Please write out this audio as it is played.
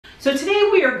So today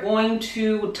we are going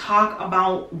to talk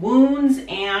about wounds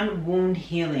and wound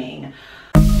healing.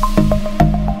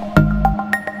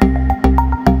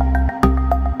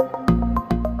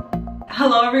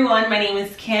 Hello everyone, my name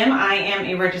is Kim. I am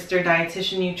a registered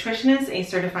dietitian nutritionist, a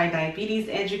certified diabetes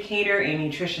educator, a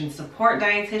nutrition support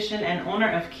dietitian, and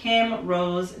owner of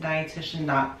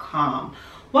KimRoseDietitian.com.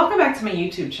 Welcome back to my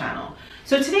YouTube channel.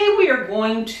 So today we are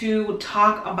going to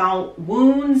talk about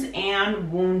wounds and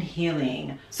wound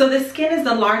healing. So the skin is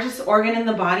the largest organ in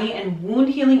the body, and wound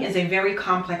healing is a very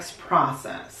complex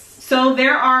process. So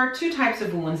there are two types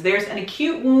of wounds. There's an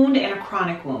acute wound and a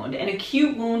chronic wound. An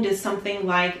acute wound is something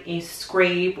like a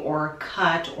scrape or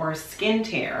cut or skin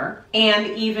tear, and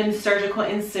even surgical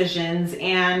incisions.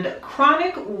 And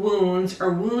chronic wounds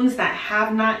are wounds that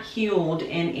have not healed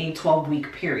in a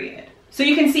 12-week period. So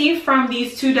you can see from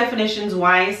these two definitions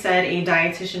why I said a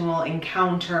dietitian will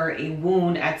encounter a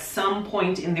wound at some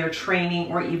point in their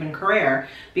training or even career,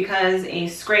 because a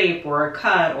scrape or a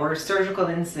cut or a surgical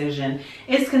incision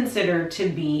is considered to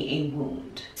be a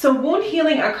wound. So wound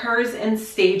healing occurs in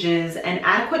stages, and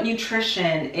adequate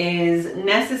nutrition is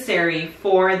necessary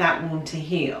for that wound to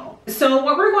heal. So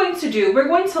what we're going to do, we're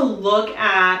going to look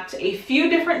at a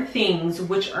few different things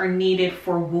which are needed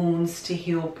for wounds to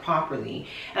heal properly.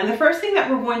 And the first thing that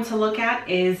we're going to look at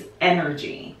is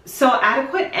energy. So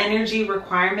adequate energy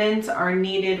requirements are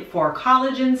needed for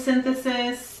collagen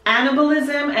synthesis,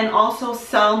 anabolism, and also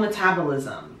cell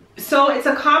metabolism. So it's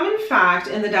a common fact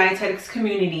in the dietetics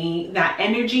community that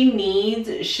energy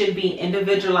needs should be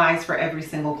individualized for every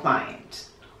single client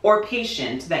or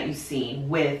patient that you see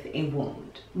with a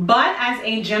wound. But as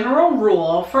a general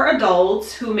rule, for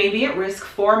adults who may be at risk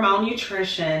for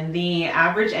malnutrition, the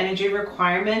average energy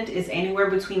requirement is anywhere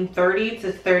between 30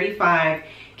 to 35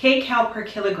 kcal per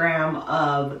kilogram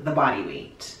of the body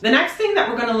weight. The next thing that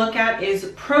we're going to look at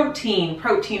is protein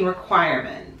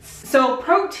requirements. So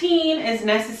protein is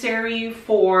necessary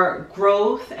for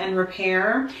growth and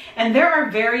repair, and there are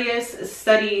various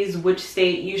studies which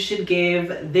state you should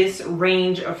give this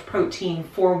range of protein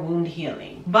for wound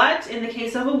healing. But in the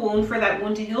case of a wound, for that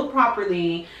wound to heal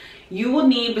properly, you will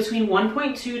need between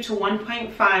 1.2 to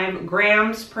 1.5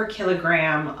 grams per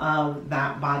kilogram of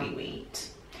that body weight.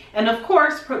 And of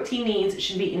course, protein needs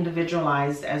should be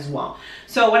individualized as well.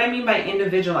 So what I mean by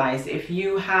individualized, if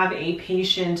you have a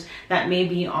patient that may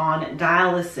be on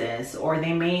dialysis, or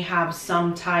they may have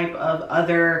some type of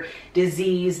other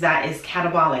disease that is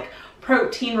catabolic,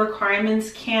 protein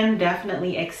requirements can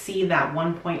definitely exceed that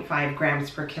 1.5 grams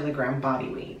per kilogram body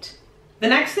weight. The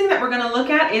next thing that we're going to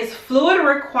look at is fluid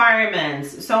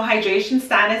requirements. So hydration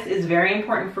status is very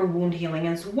important for wound healing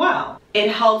as well.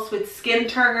 It helps with skin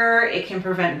turgor, it can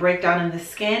prevent breakdown in the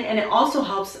skin, and it also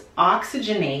helps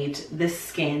oxygenate the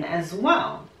skin as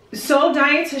well. So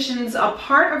dietitians, a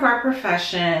part of our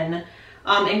profession,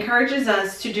 encourages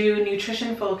us to do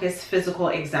nutrition-focused physical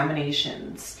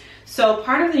examinations. So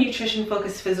part of the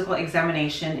nutrition-focused physical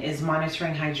examination is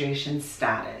monitoring hydration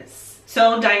status.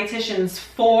 So dietitians,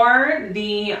 for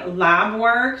the lab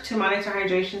work to monitor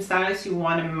hydration status, you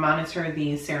want to monitor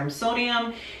the serum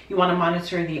sodium, you want to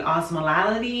monitor the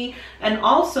osmolality, and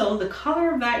also the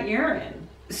color of that urine.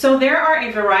 So there are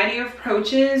a variety of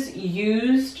approaches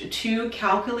used to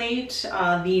calculate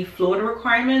the fluid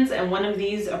requirements, and one of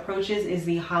these approaches is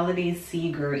the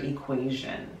Holliday-Seeger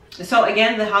equation. So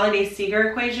again, the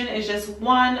Holliday-Seeger equation is just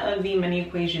one of the many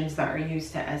equations that are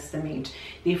used to estimate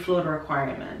the fluid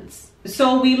requirements.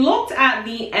 So we looked at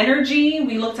the energy,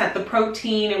 we looked at the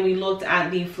protein, and we looked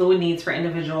at the fluid needs for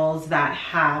individuals that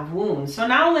have wounds. So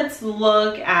now let's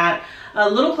look at a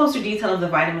little closer detail of the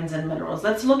vitamins and minerals.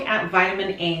 Let's look at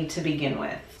vitamin A to begin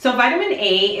with. So vitamin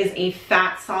A is a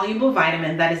fat-soluble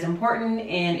vitamin that is important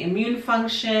in immune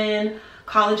function,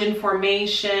 collagen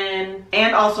formation,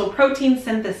 and also protein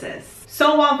synthesis.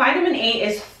 So while vitamin A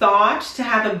is thought to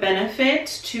have a benefit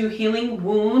to healing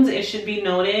wounds, it should be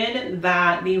noted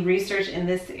that the research in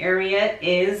this area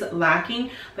is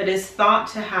lacking, but is thought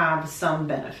to have some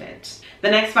benefit. The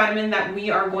next vitamin that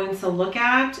we are going to look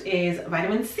at is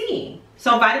vitamin C.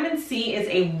 So vitamin C is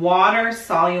a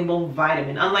water-soluble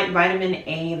vitamin. Unlike vitamin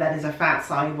A that is a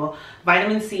fat-soluble,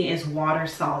 vitamin C is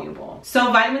water-soluble.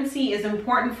 So vitamin C is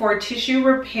important for tissue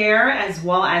repair as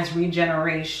well as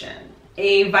regeneration.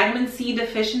 A vitamin C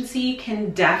deficiency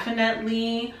can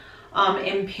definitely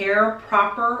impair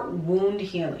proper wound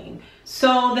healing.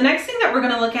 So the next thing that we're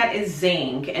going to look at is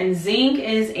zinc, and zinc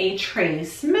is a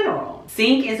trace mineral.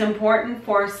 Zinc is important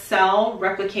for cell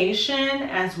replication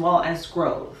as well as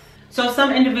growth. So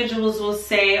some individuals will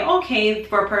say, okay,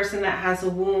 for a person that has a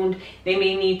wound, they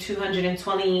may need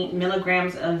 220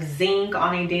 milligrams of zinc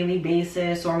on a daily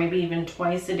basis, or maybe even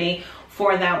twice a day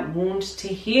for that wound to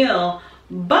heal.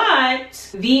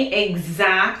 But the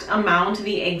exact amount,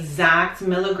 the exact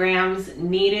milligrams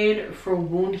needed for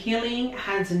wound healing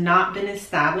has not been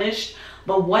established.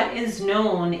 But what is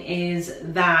known is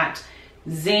that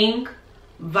zinc,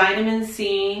 vitamin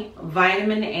C,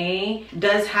 vitamin A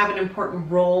does have an important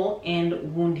role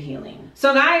in wound healing.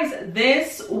 So guys,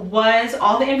 this was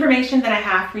all the information that I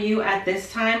have for you at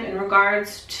this time in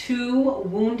regards to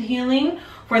wound healing.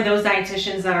 For those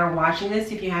dietitians that are watching this,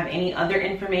 if you have any other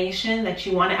information that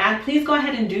you want to add, please go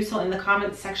ahead and do so in the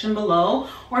comments section below.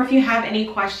 Or if you have any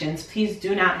questions, please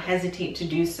do not hesitate to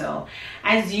do so.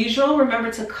 As usual,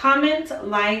 remember to comment,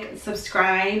 like,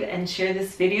 subscribe, and share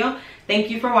this video. Thank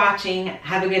you for watching.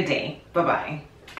 Have a good day. Bye-bye.